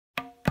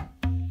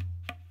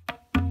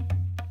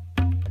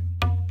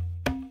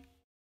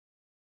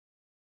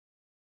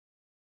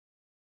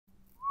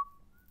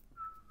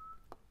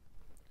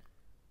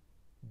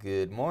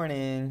Good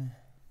morning.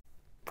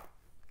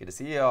 Good to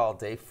see you all.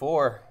 Day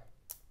 4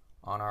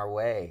 on our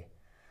way.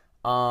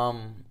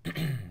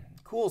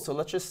 Cool. So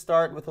let's just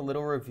start with a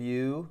little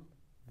review,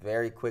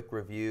 very quick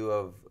review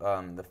of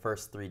the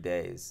first 3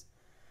 days.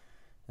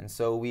 And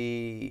so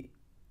we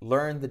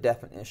learned the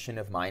definition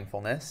of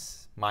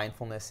mindfulness.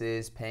 Mindfulness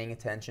is paying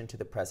attention to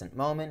the present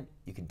moment.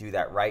 You can do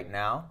that right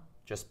now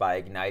just by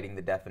igniting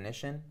the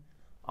definition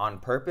on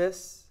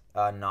purpose,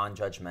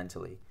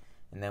 non-judgmentally.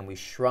 And then we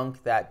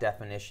shrunk that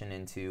definition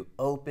into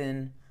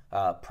open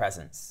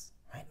presence,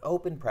 right?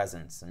 Open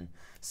presence. And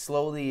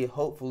slowly,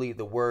 hopefully,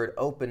 the word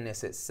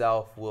openness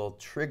itself will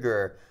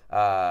trigger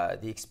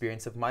the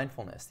experience of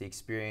mindfulness, the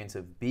experience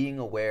of being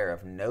aware,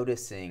 of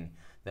noticing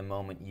the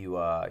moment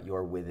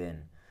you're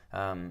within.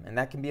 And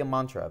that can be a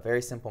mantra, a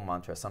very simple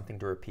mantra, something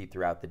to repeat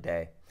throughout the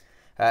day.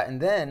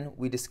 And then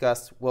we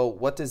discussed, well,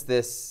 what does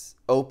this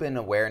open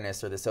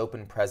awareness or this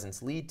open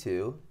presence lead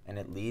to? And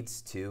it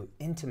leads to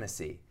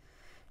intimacy.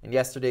 And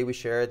yesterday we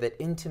shared that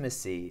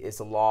intimacy is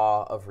a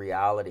law of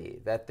reality,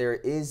 that there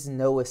is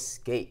no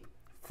escape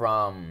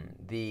from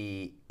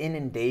the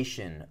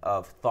inundation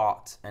of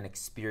thought and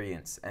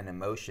experience and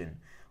emotion.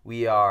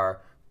 We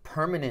are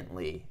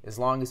permanently, as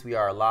long as we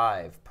are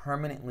alive,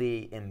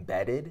 permanently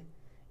embedded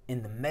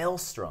in the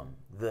maelstrom,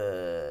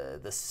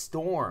 the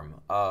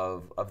storm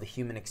of the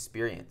human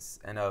experience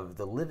and of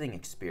the living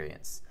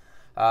experience.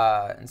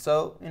 And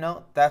so,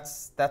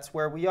 that's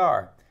where we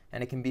are.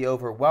 And it can be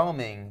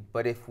overwhelming,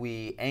 but if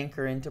we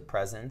anchor into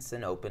presence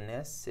and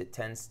openness, it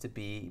tends to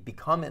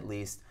become at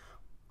least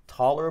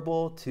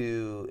tolerable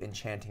to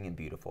enchanting and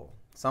beautiful,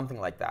 something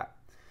like that.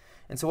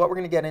 And so what we're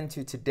going to get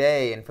into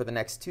today and for the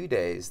next 2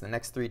 days, the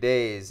next 3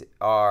 days,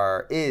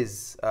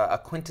 is a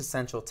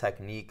quintessential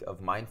technique of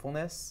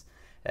mindfulness.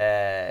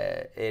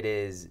 It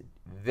is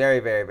very,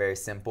 very, very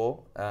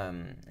simple,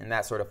 and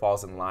that sort of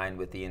falls in line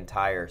with the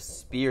entire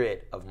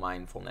spirit of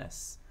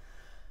mindfulness.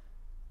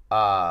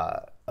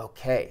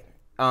 Okay,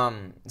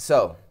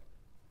 so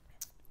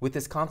with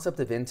this concept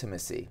of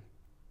intimacy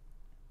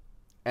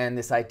and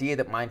this idea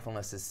that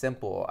mindfulness is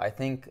simple, I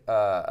think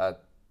an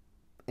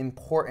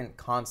important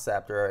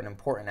concept or an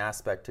important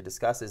aspect to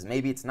discuss is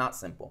maybe it's not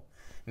simple.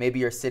 Maybe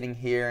you're sitting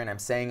here and I'm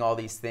saying all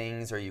these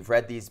things, or you've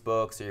read these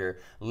books, or you're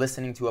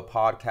listening to a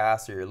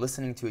podcast, or you're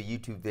listening to a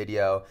YouTube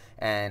video,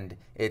 and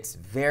it's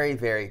very,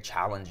 very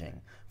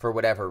challenging for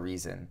whatever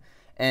reason.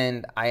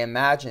 And I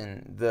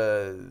imagine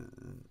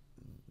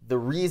the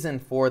reason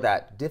for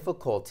that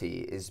difficulty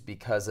is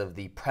because of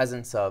the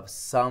presence of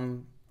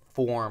some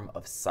form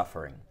of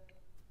suffering.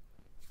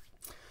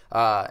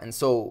 And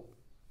so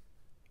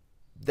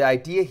the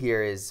idea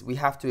here is we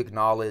have to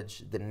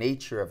acknowledge the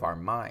nature of our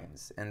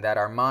minds, and that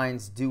our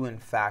minds do in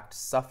fact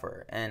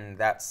suffer, and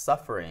that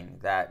suffering,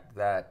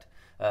 that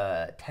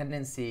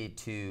tendency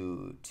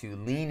to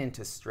lean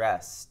into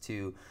stress,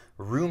 to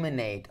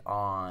ruminate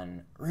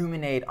on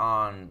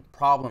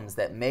problems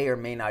that may or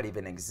may not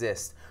even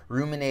exist,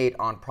 ruminate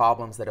on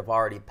problems that have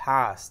already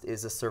passed,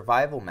 is a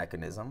survival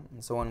mechanism.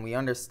 And so when we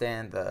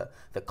understand the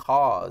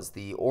cause,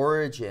 the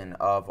origin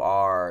of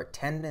our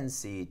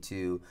tendency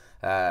to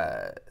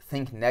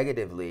think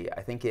negatively,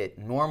 I think it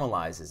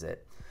normalizes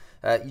it.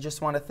 You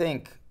just want to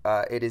think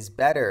it is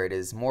better, it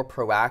is more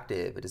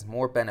proactive, it is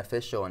more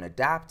beneficial and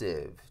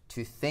adaptive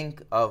to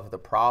think of the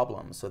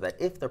problem so that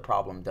if the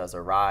problem does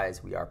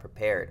arise, we are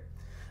prepared.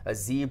 A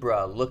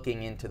zebra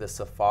looking into the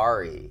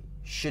safari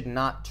should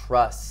not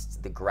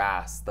trust the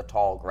grass, the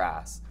tall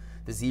grass.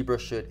 The zebra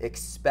should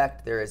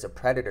expect there is a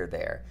predator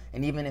there.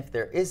 And even if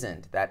there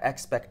isn't, that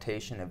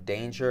expectation of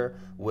danger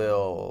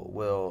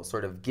will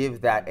sort of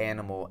give that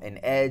animal an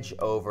edge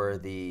over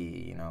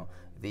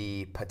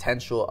the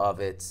potential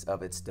of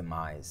its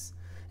demise.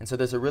 And so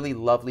there's a really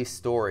lovely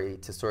story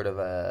to sort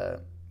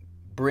of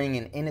bring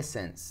an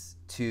innocence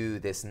to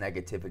this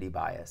negativity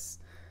bias.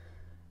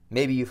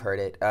 Maybe you've heard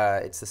it.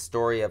 It's the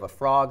story of a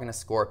frog and a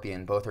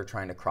scorpion. Both are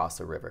trying to cross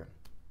a river.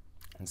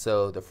 And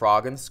so the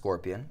frog and the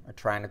scorpion are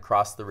trying to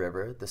cross the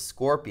river. The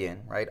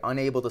scorpion, right,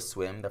 unable to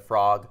swim. The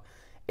frog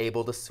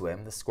able to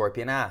swim. The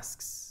scorpion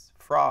asks,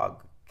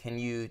 "Frog, can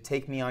you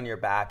take me on your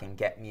back and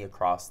get me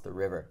across the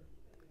river?"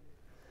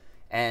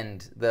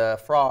 And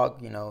the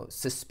frog,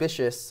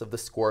 suspicious of the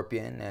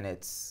scorpion and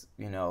its,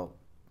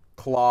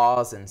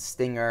 claws and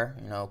stinger,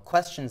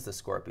 questions the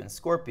scorpion.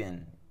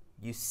 "Scorpion,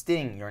 you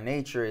sting. Your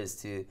nature is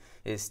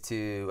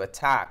to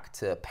attack,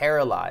 to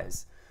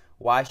paralyze.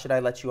 Why should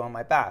I let you on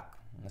my back?"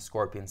 And the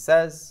scorpion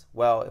says,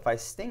 "Well, if I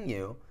sting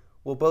you,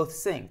 we'll both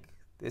sink.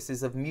 This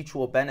is of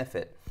mutual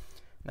benefit."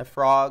 And the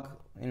frog,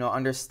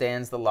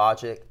 understands the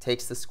logic,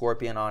 takes the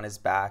scorpion on his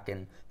back,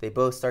 and they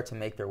both start to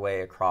make their way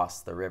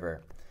across the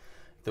river.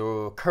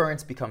 The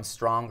currents become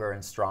stronger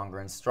and stronger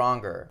and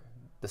stronger.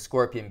 The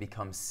scorpion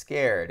becomes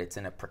scared. It's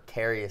in a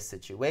precarious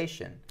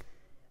situation.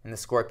 And the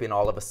scorpion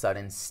all of a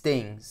sudden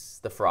stings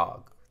the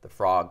frog. The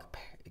frog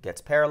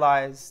gets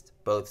paralyzed.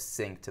 Both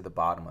sink to the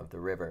bottom of the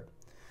river.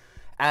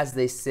 As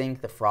they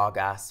sink, the frog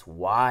asks,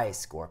 "Why,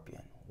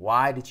 scorpion?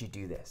 Why did you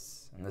do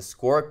this?" And the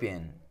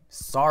scorpion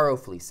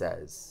sorrowfully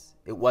says,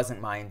 "It wasn't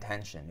my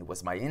intention. It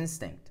was my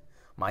instinct.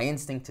 my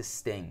instinct to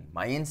sting,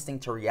 my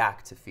instinct to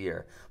react to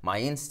fear, my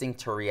instinct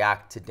to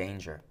react to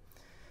danger.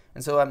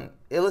 And so I'm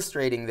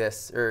illustrating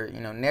this, or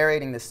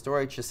narrating this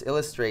story to just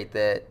illustrate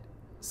that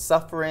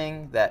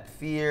suffering, that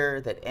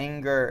fear, that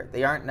anger,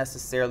 they aren't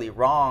necessarily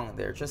wrong.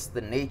 They're just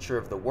the nature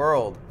of the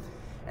world.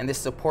 And this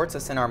supports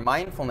us in our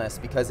mindfulness,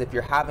 because if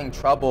you're having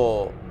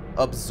trouble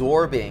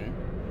absorbing,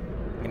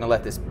 I'm going to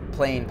let this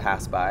plane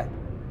pass by.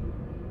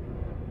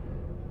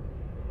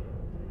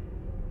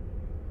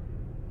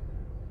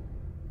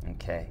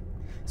 Okay.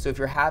 So if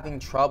you're having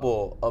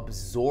trouble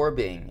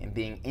absorbing and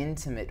being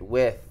intimate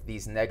with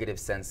these negative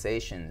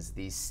sensations,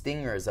 these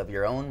stingers of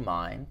your own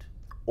mind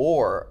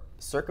or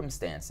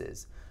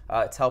circumstances,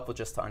 it's helpful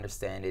just to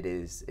understand it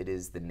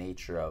is the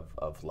nature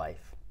of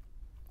life.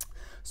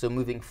 So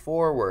moving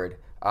forward,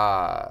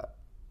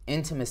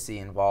 intimacy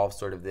involves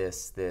sort of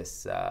this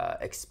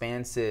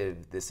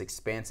expansive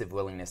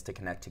willingness to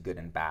connect to good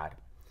and bad.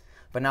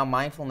 But now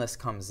mindfulness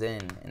comes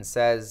in and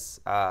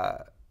says,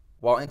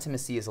 while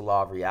intimacy is a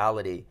law of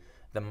reality,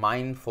 the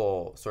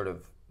mindful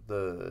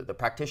the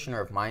practitioner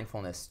of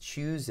mindfulness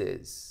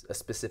chooses a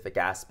specific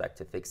aspect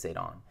to fixate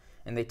on.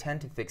 And they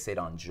tend to fixate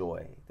on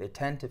joy. They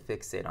tend to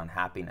fixate on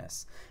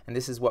happiness. And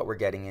this is what we're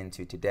getting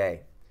into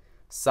today.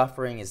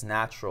 Suffering is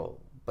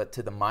natural, but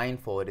to the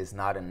mindful it is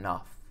not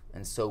enough.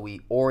 And so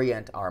we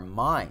orient our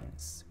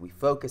minds, we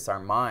focus our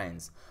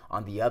minds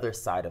on the other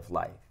side of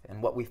life.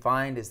 And what we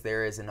find is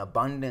there is an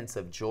abundance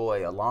of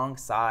joy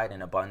alongside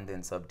an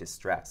abundance of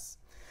distress.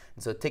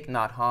 And so Thich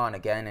Nhat Hanh,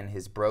 again in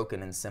his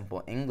broken and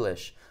simple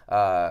English,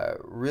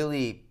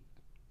 really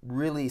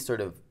sort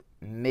of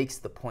makes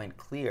the point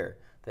clear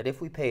that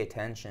if we pay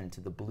attention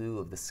to the blue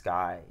of the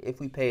sky,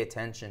 if we pay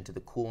attention to the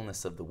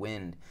coolness of the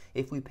wind,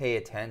 if we pay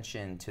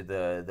attention to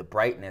the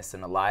brightness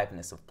and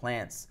aliveness of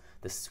plants,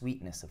 the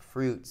sweetness of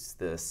fruits,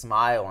 the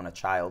smile on a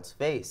child's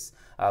face,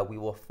 we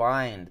will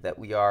find that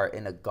we are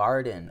in a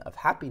garden of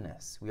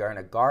happiness. We are in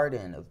a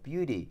garden of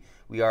beauty.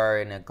 We are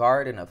in a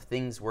garden of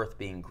things worth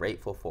being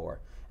grateful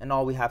for. And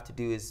all we have to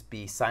do is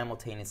be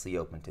simultaneously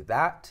open to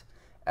that,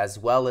 as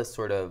well as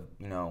sort of,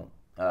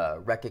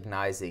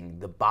 recognizing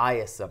the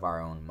bias of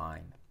our own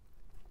mind.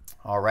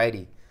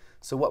 Alrighty,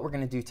 so what we're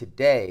going to do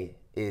today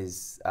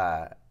is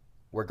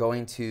we're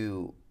going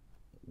to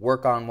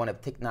work on one of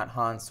Thich Nhat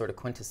Hanh's sort of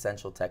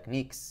quintessential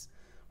techniques.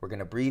 We're going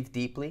to breathe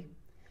deeply,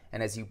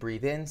 and as you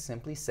breathe in,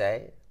 simply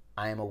say,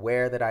 I am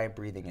aware that I am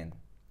breathing in.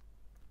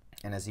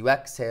 And as you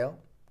exhale,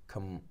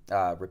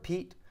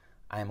 repeat,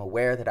 I am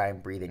aware that I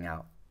am breathing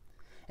out.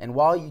 And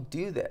while you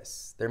do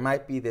this, there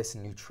might be this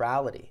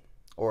neutrality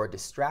or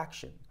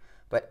distraction.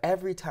 But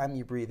every time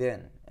you breathe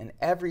in and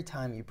every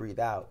time you breathe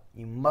out,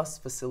 you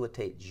must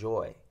facilitate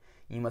joy.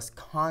 You must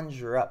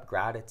conjure up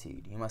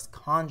gratitude. You must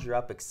conjure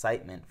up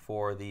excitement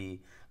for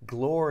the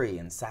glory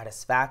and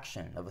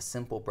satisfaction of a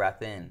simple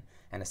breath in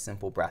and a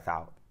simple breath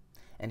out.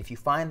 And if you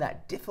find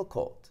that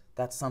difficult,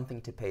 that's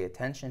something to pay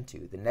attention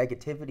to. The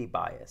negativity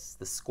bias,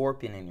 the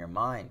scorpion in your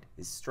mind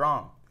is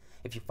strong.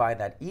 If you find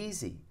that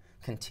easy,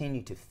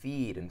 continue to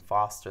feed and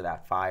foster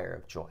that fire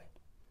of joy.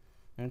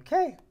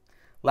 Okay.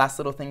 Last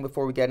little thing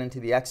before we get into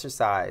the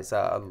exercise,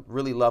 a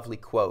really lovely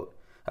quote.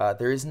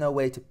 There is no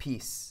way to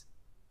peace.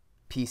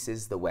 Peace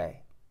is the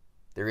way.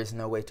 There is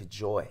no way to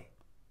joy.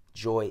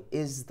 Joy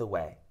is the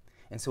way.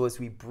 And so as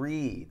we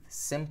breathe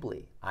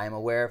simply, I am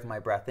aware of my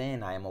breath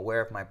in, I am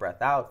aware of my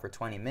breath out for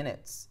 20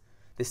 minutes,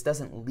 this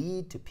doesn't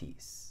lead to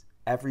peace.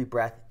 Every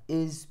breath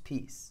is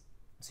peace.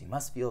 So you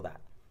must feel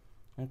that.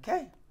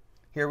 Okay,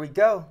 here we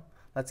go.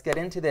 Let's get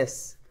into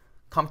this.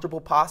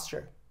 Comfortable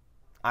posture,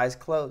 eyes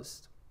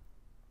closed.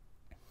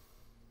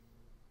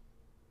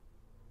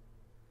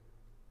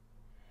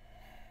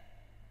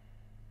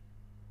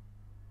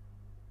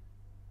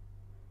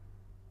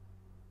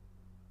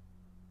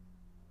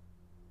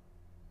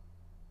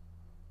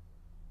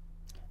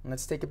 And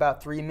let's take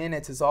about 3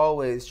 minutes, as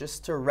always,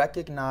 just to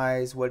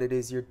recognize what it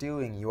is you're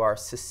doing. You are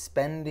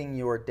suspending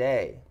your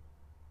day,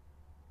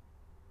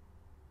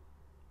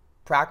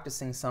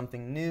 practicing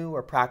something new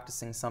or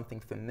practicing something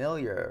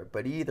familiar,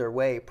 but either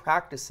way,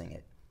 practicing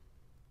it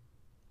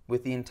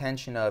with the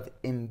intention of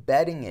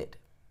embedding it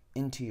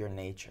into your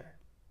nature.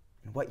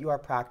 And what you are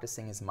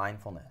practicing is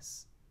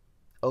mindfulness,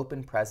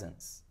 open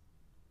presence,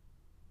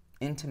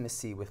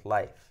 intimacy with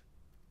life,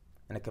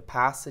 and a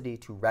capacity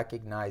to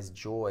recognize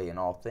joy in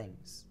all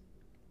things.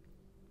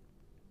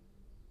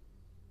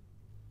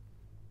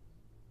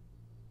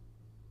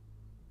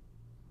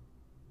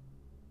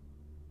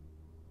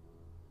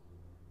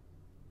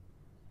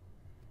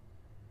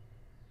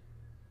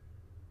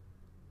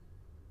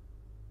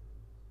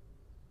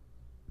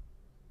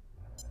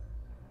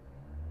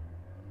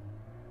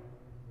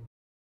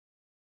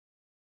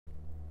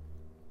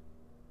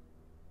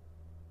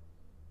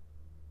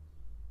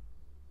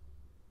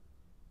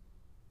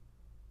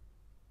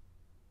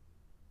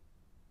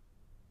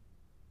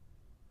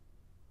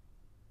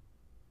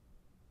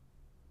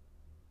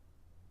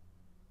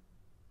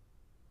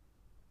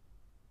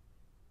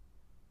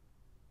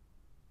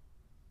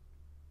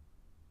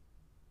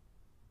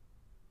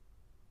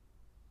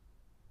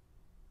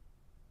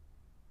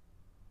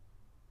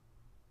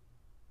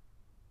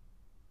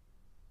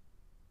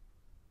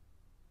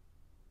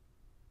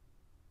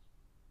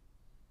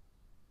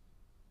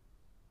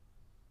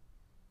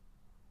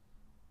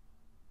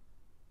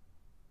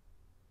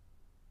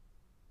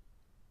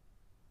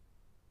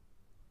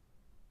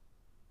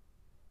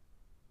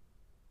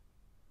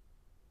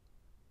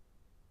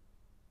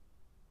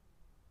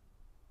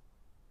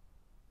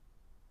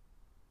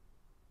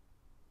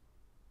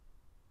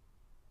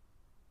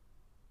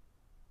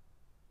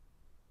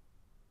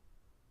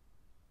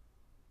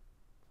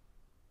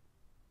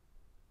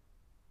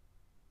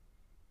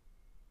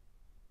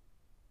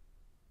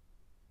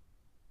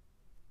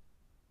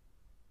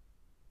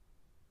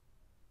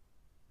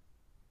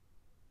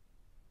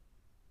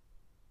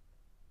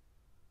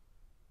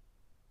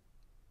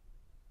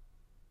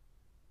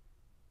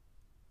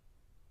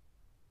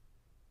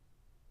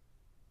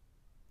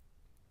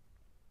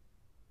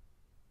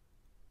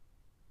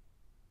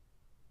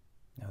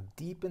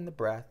 Deepen the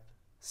breath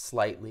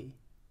slightly.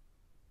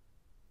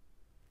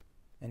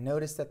 And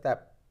notice that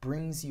that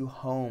brings you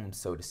home,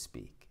 so to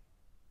speak.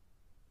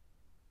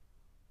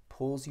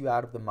 Pulls you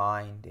out of the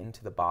mind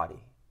into the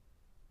body.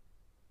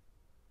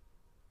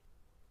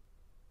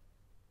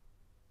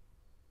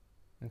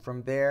 And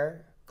from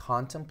there,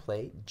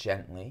 contemplate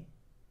gently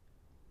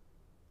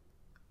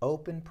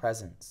open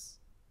presence.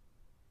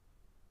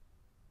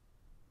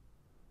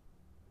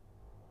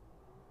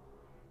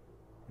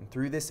 And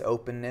through this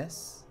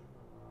openness,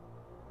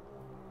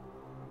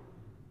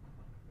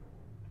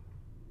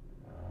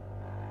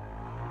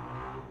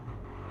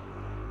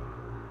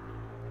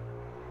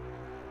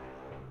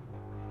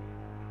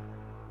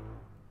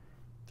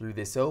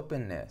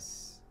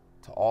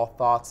 to all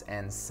thoughts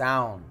and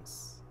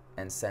sounds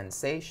and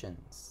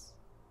sensations,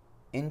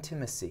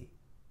 intimacy,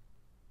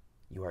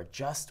 you are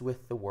just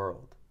with the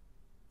world,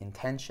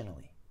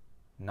 intentionally,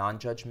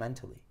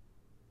 non-judgmentally.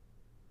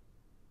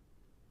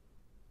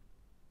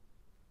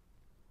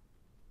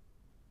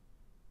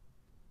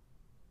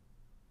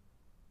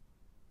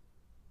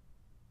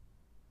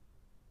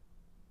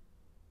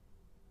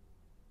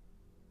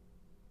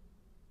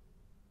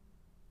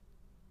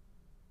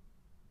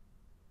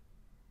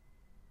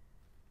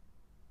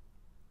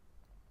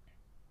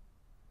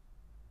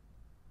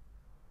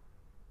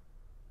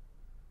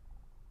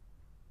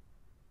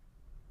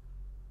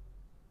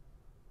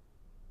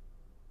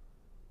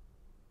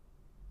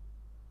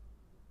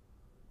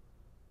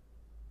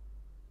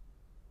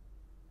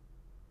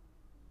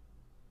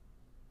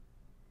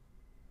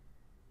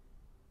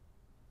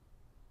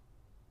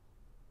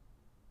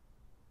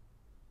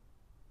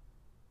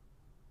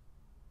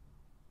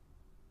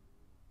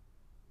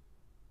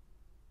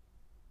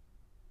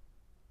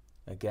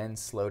 Again,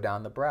 slow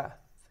down the breath,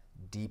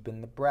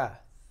 deepen the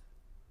breath.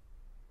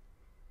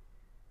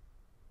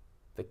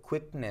 The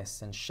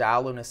quickness and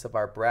shallowness of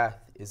our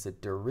breath is a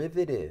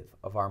derivative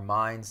of our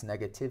mind's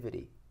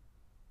negativity.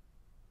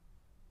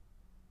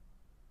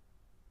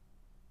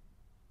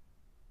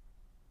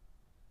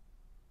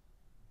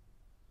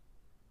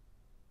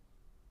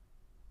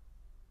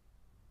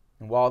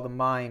 And while the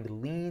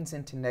mind leans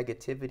into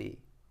negativity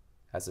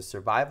as a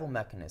survival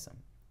mechanism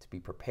to be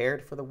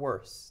prepared for the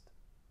worst,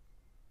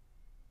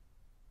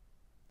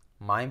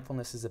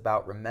 mindfulness is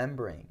about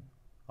remembering,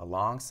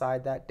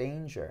 alongside that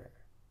danger,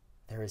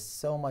 there is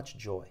so much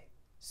joy,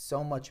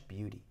 so much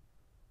beauty.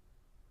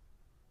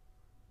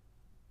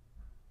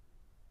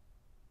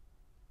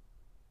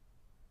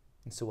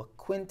 And so a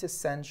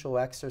quintessential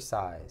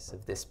exercise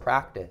of this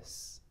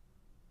practice,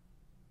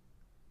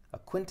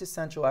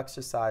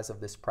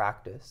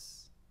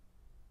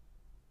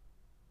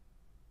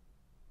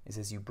 is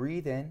as you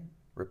breathe in,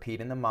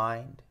 repeat in the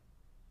mind,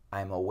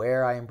 I am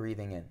aware I am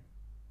breathing in.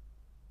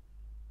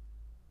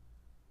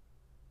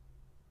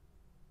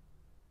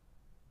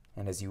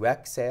 And as you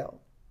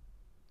exhale,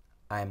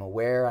 I am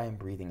aware I am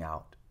breathing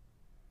out.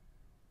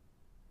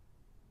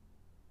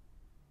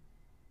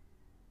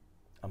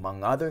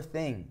 Among other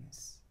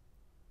things,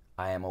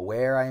 I am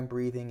aware I am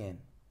breathing in.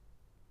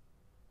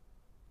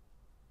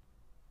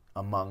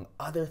 Among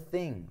other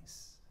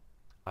things,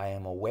 I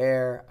am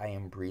aware I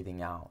am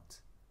breathing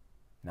out.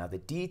 Now the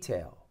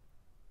detail.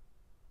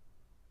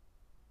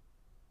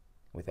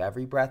 With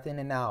every breath in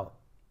and out,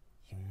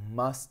 you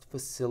must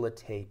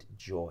facilitate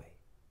joy.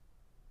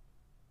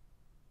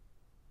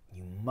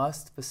 You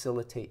must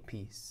facilitate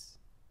peace.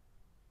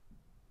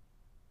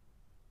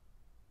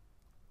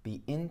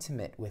 Be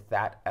intimate with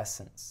that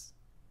essence.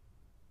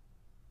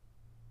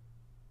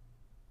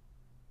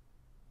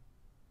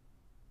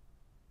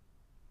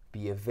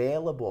 Be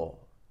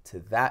available to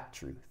that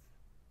truth.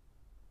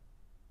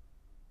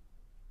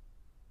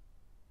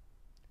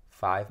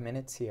 5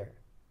 minutes here.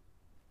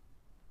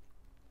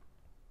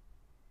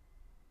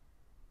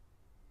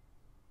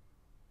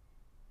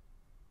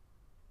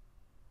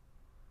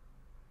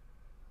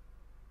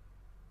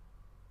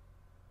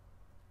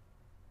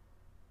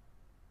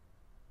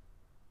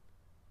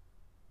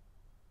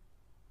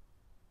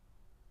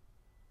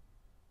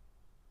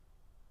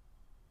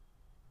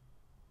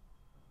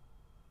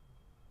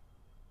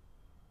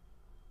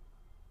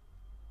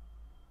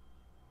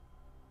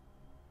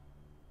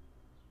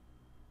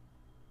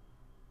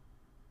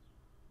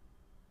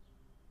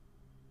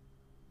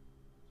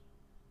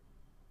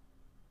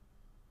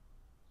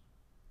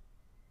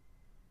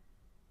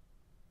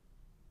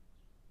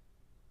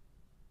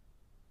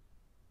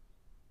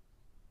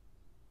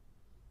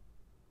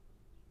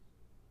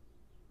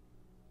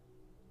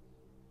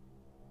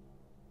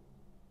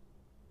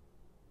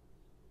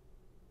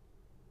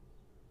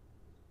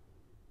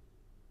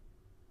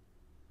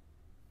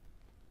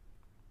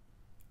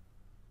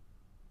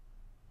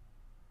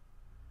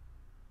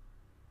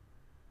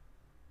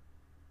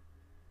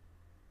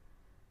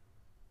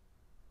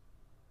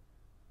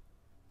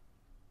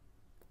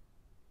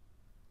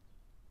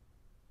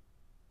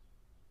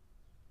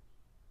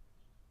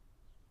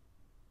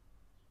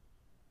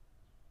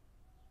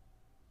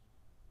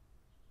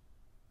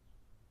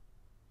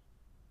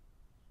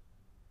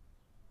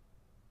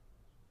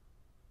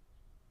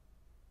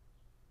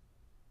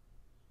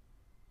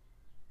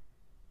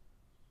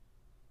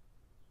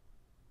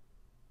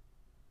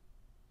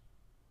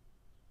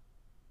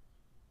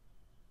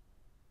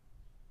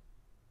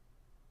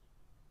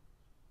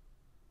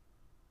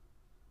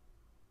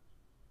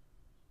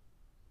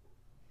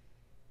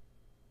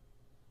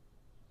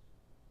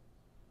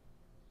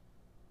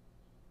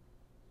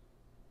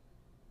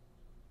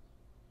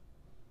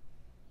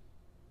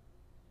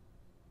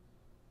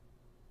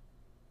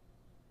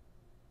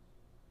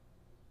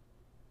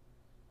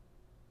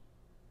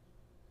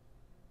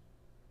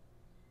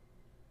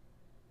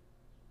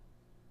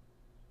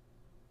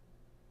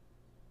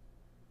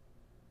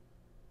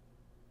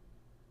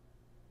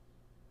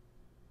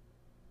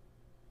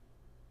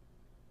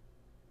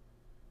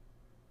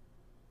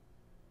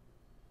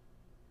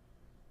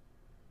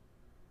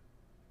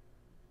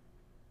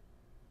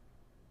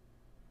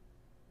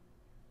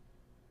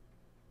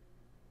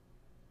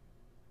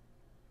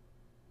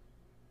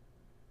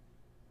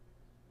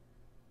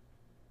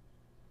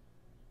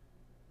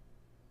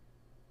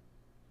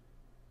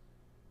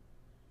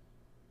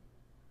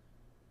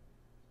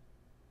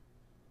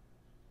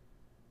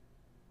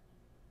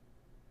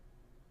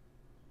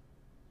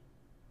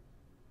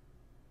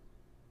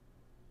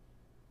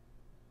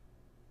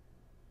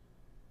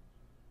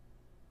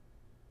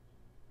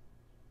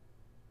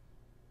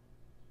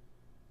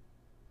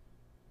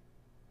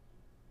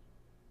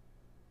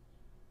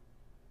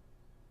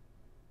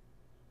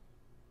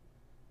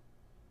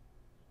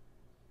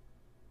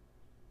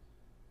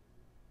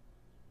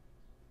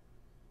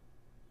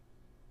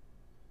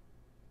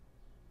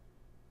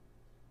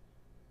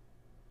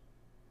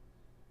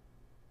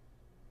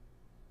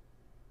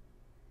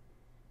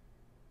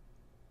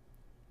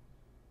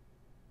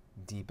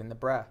 Deepen the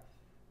breath.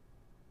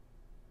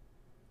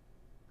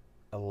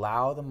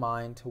 Allow the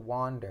mind to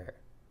wander.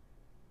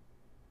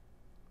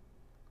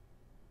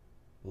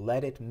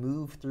 Let it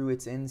move through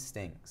its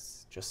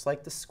instincts, just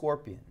like the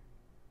scorpion.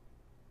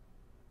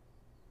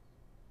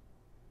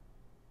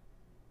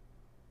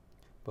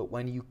 But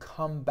when you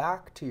come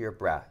back to your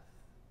breath,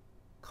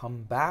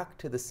 come back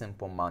to the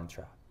simple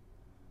mantra,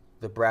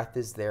 the breath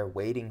is there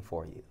waiting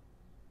for you.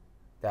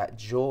 That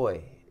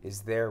joy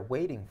is there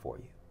waiting for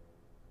you,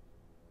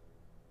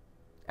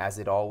 as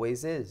it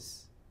always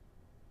is.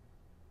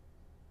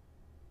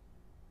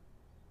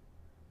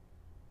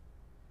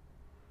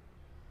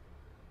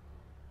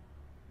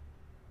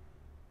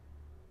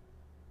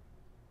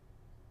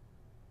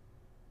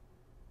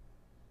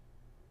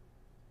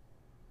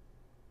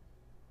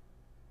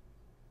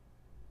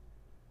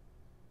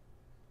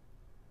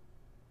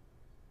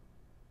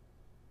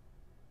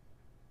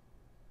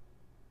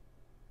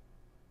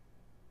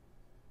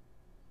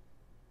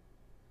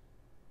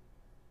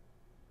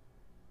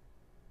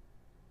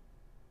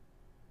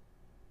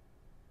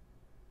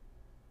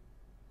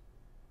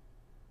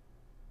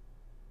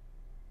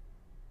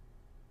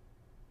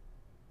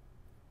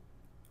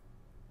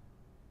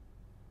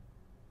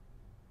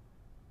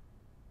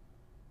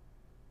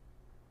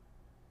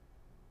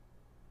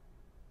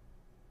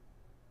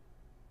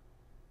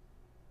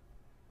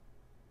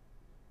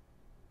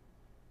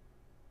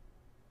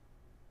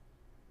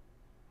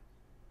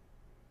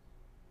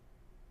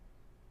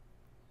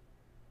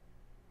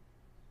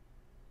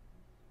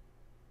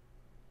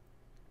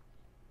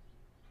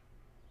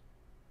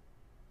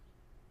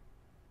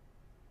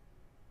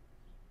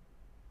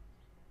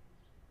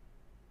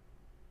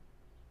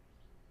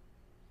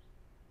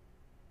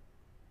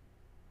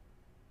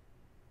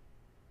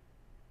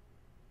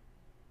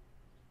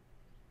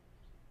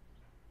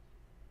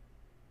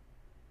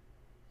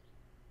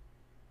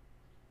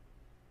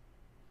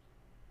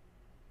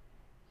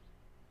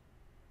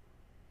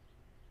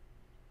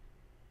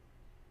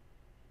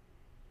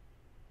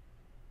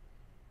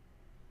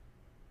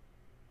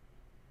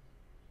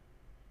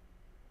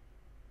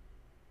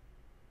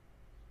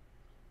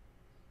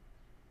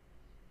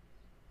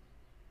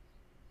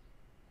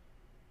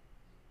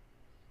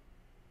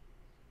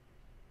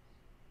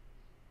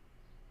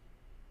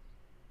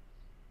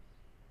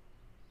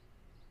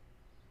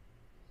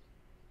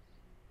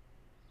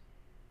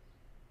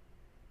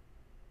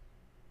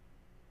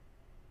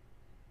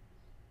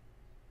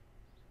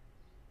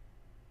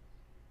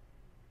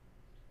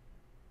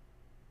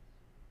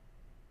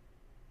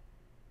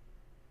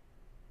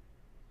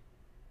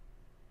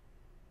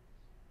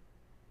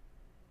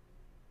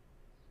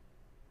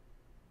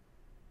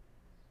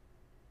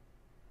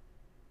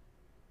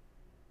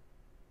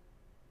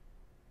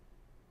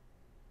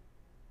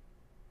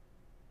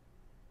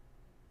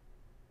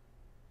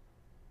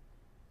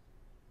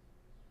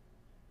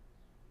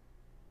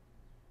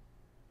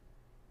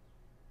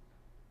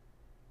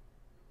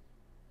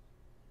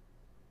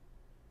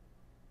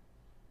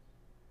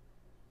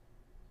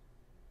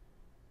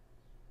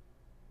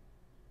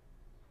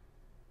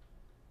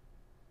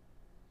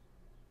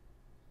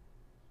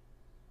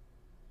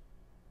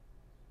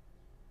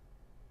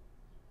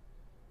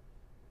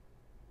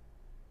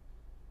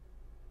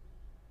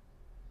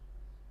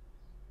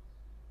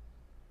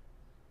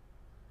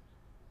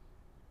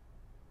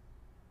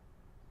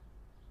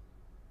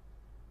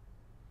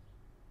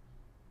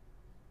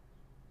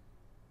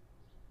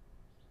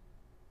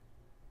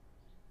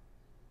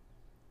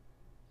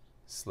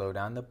 Slow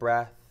down the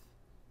breath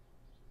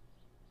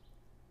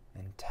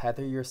and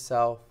tether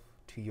yourself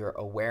to your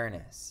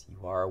awareness.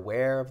 You are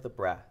aware of the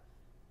breath,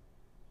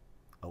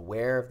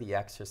 aware of the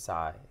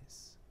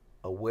exercise,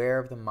 aware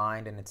of the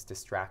mind and its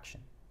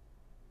distraction.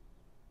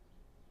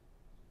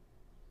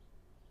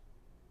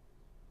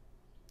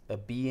 A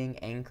being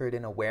anchored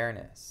in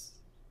awareness,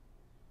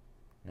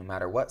 no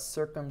matter what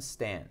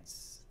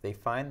circumstance they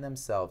find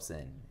themselves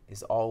in,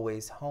 is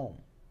always home.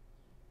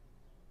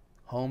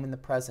 Home in the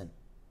present.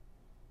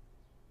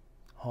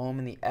 Home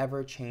in the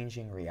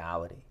ever-changing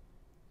reality.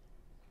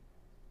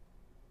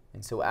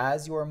 And so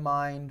as your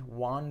mind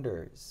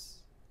wanders,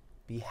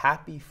 be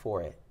happy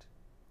for it,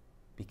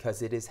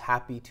 because it is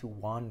happy to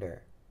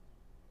wander.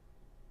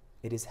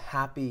 It is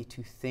happy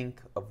to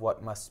think of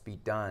what must be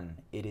done.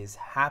 It is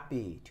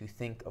happy to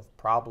think of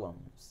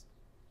problems.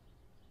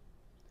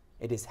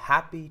 It is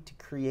happy to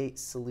create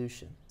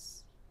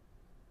solutions.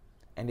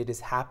 And it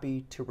is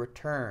happy to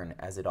return,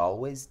 as it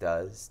always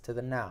does, to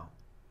the now.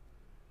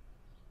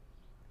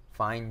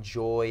 Find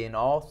joy in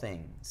all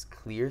things,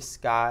 clear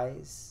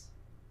skies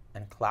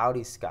and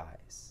cloudy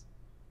skies,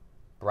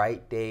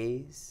 bright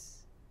days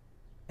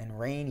and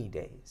rainy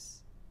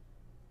days.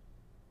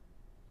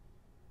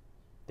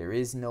 There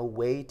is no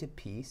way to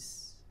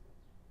peace.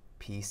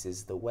 Peace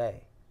is the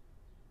way.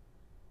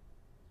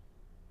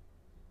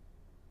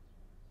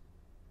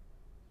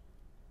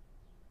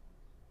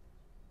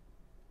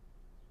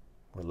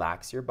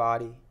 Relax your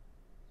body.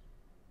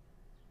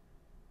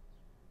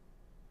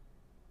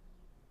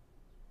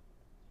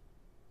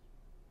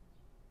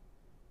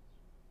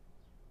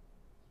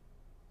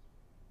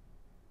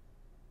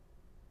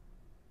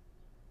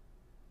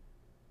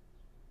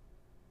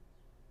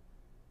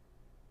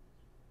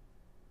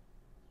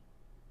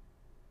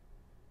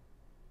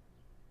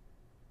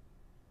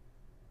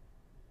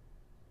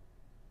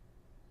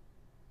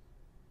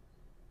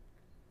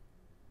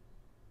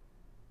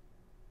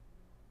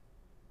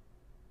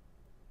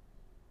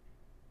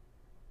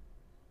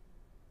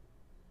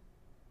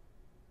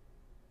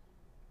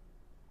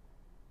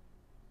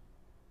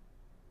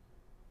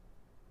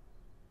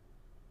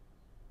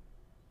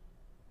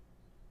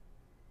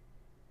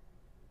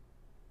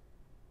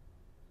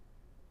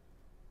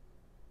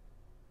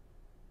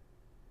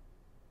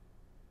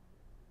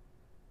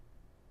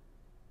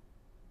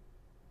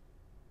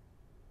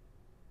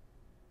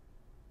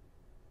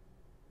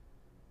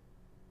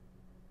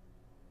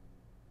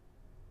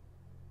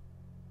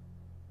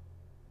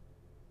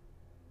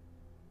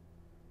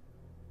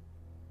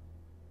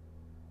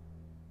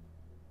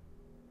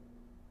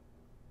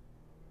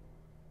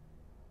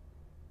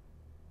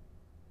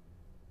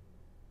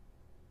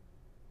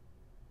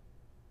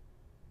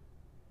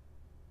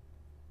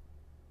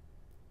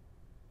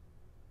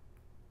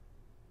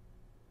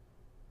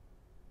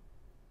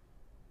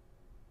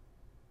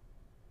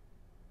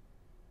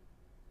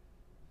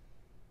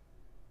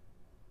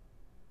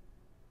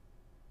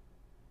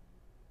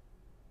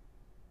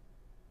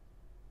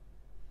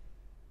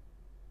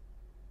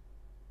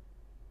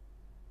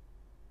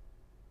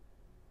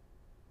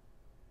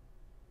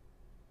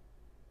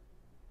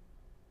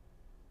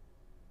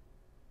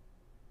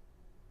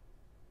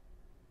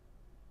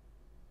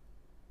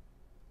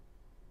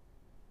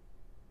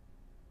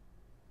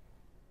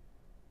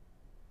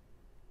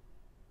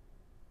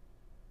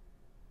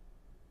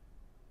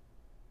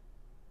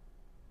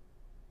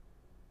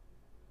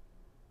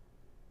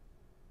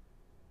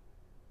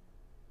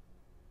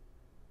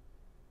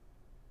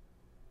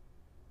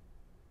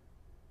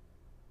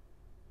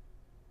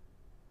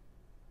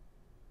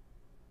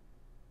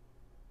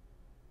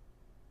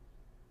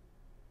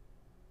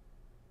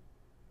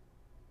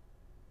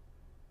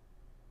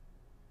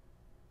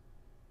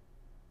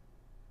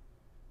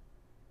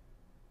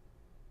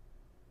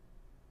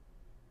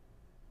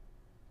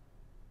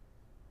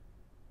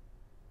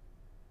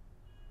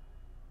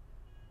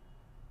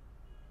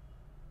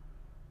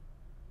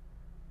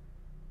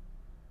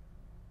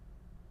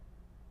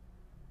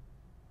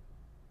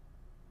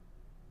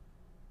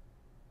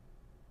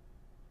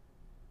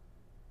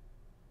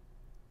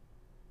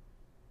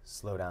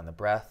 Slow down the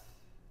breath.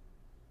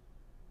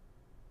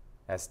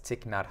 As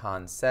Thich Nhat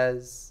Hanh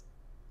says,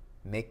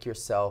 make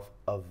yourself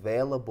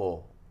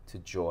available to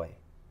joy,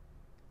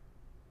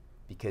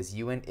 because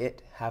you and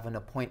it have an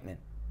appointment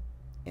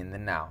in the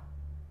now.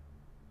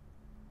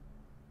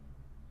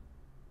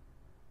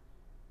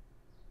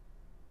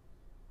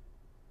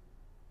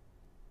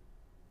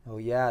 Oh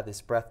yeah,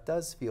 this breath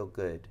does feel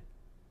good.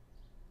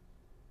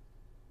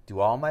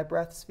 Do all my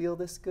breaths feel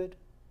this good?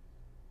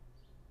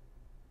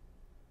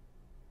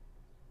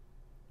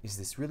 Is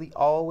this really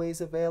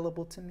always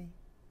available to me?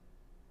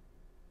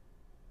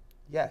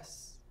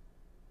 Yes.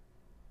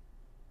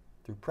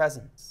 Through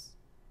presence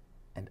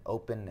and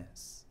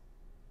openness.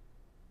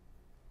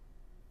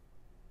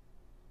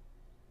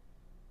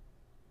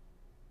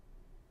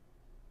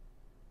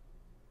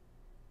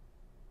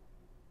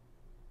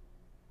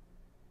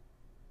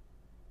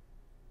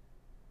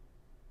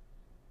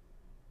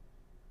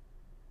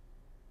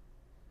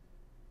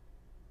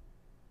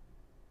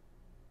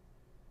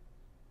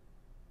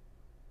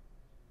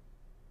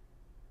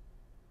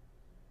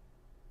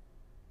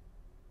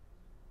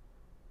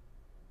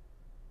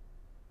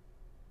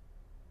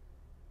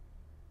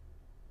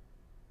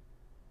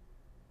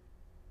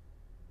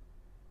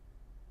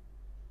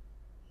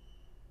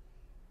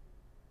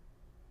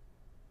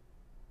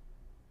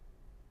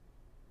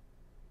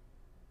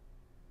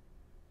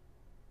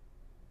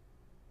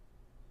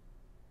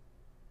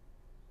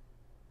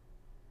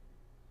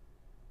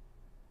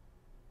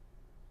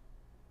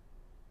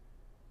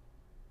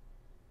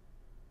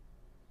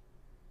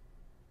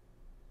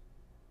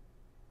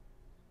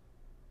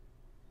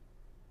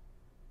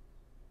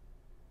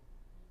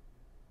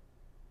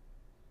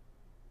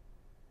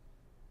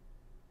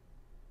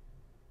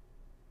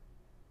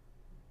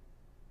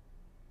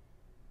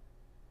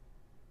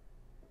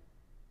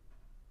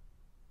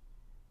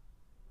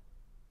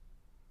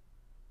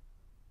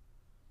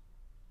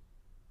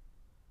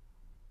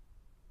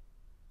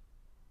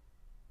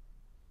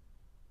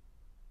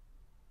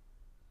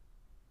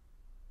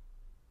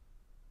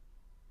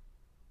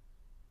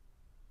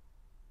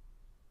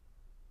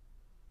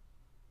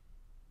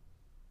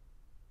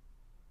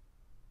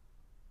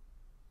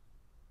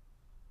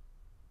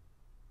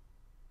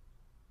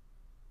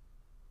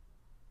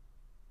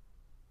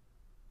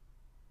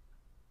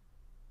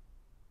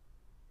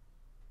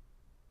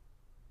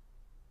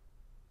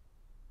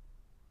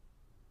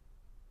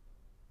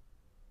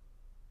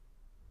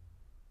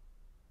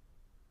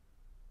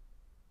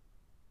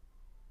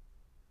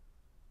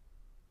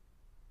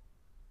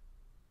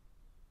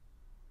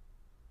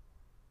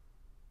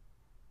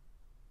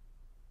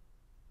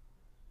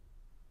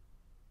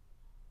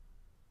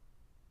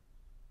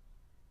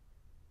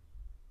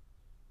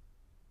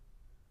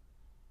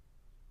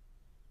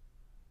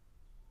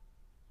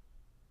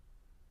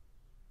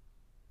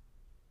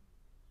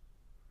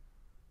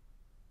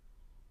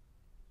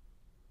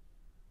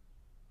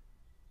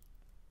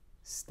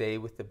 Stay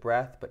with the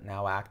breath, but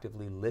now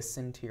actively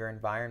listen to your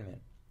environment.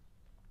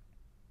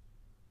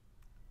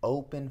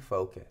 Open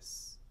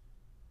focus.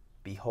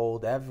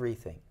 Behold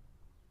everything.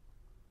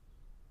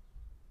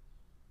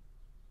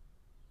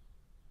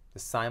 The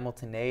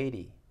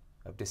simultaneity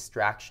of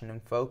distraction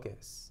and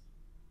focus.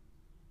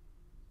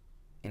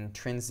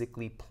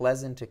 Intrinsically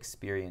pleasant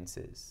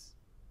experiences.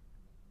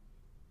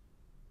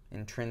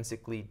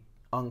 Intrinsically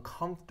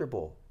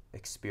uncomfortable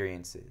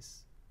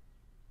experiences.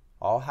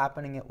 All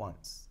happening at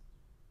once.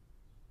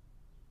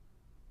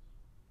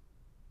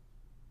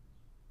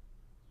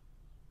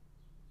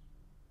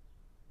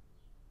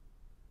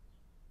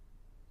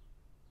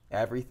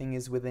 Everything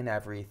is within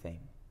everything.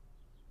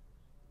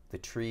 The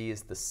tree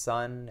is the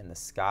sun and the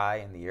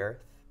sky and the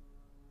earth.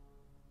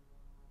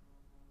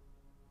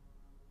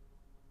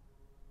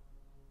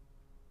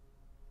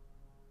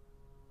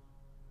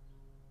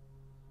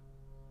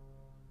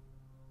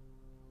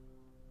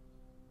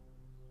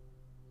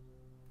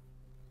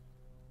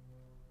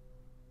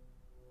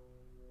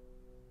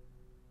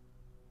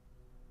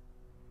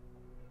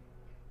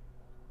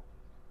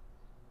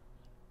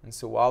 And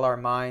so while our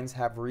minds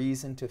have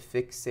reason to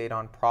fixate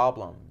on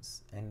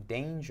problems and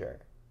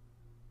danger,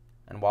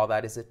 and while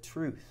that is a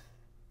truth,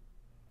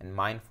 and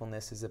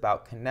mindfulness is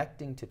about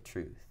connecting to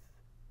truth,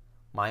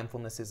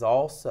 mindfulness is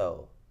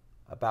also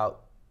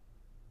about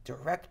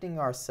directing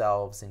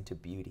ourselves into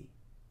beauty.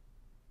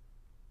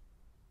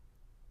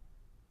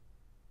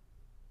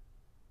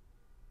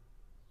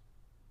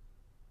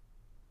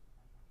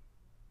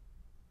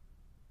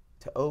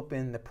 To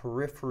open the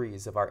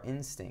peripheries of our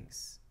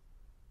instincts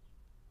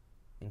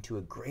into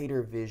a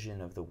greater vision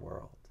of the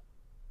world.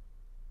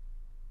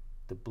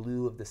 The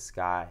blue of the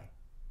sky,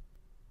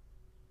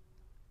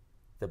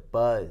 the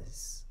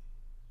buzz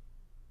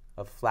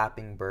of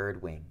flapping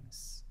bird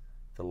wings,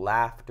 the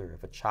laughter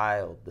of a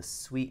child, the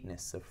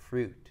sweetness of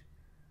fruit,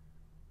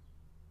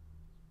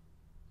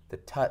 the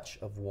touch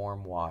of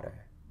warm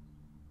water,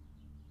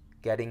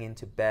 getting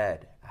into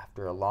bed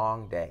after a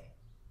long day,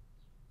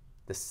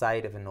 the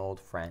sight of an old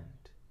friend.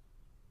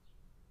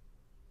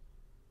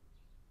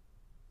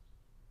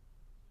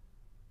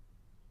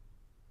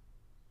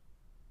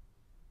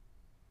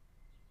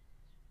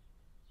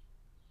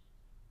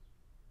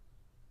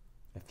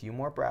 few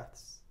more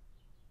breaths.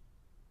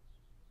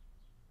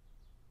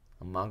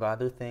 Among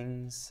other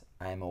things,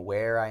 I am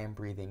aware I am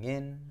breathing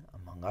in.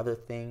 Among other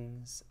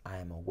things, I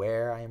am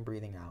aware I am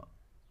breathing out.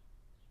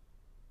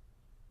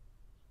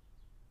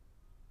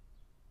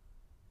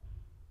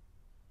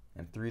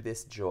 And through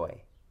this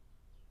joy,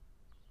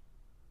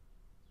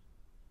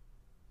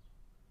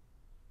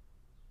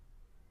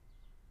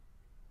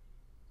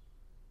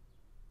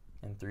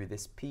 and through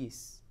this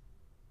peace,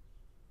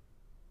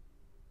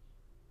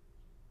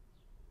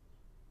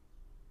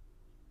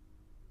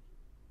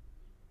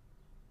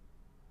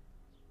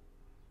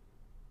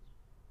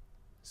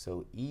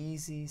 so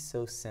easy,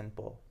 so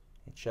simple.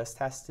 It just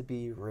has to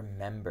be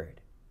remembered.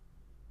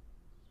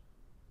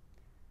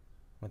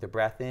 With a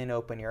breath in,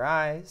 open your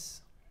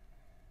eyes.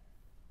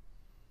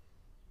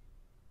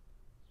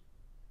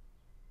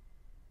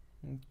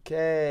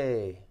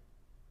 Okay.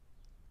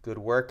 Good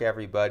work,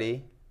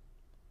 everybody.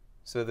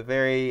 So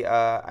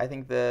I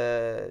think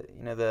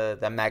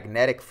the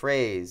magnetic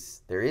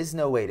phrase, there is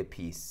no way to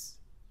peace.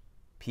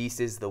 Peace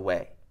is the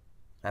way.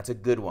 That's a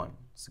good one.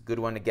 It's a good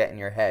one to get in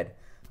your head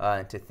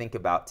and to think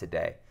about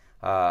today.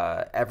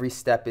 Every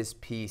step is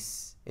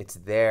peace. It's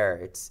there.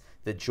 It's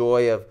the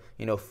joy of,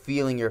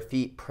 feeling your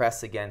feet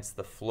press against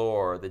the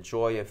floor, the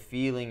joy of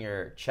feeling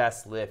your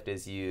chest lift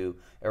as you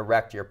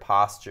erect your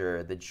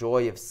posture, the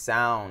joy of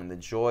sound, the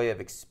joy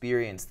of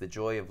experience, the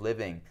joy of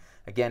living.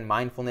 Again,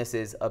 mindfulness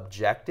is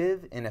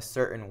objective in a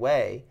certain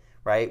way,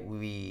 right?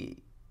 We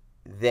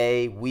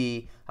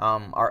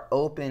are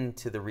open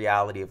to the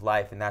reality of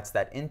life, and that's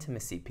that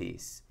intimacy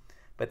piece.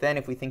 But then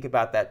if we think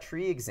about that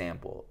tree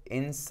example,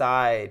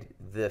 inside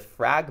the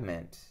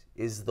fragment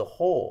is the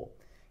whole.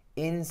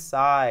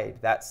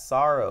 Inside that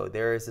sorrow,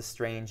 there is a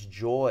strange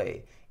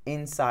joy.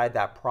 Inside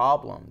that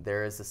problem,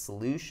 there is a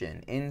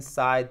solution.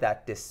 Inside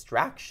that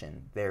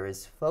distraction, there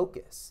is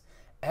focus.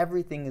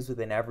 Everything is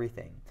within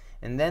everything.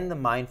 And then the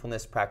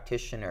mindfulness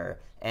practitioner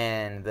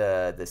and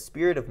the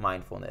spirit of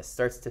mindfulness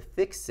starts to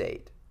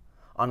fixate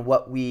on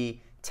what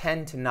we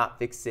tend to not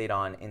fixate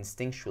on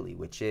instinctually,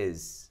 which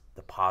is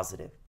the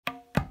positive,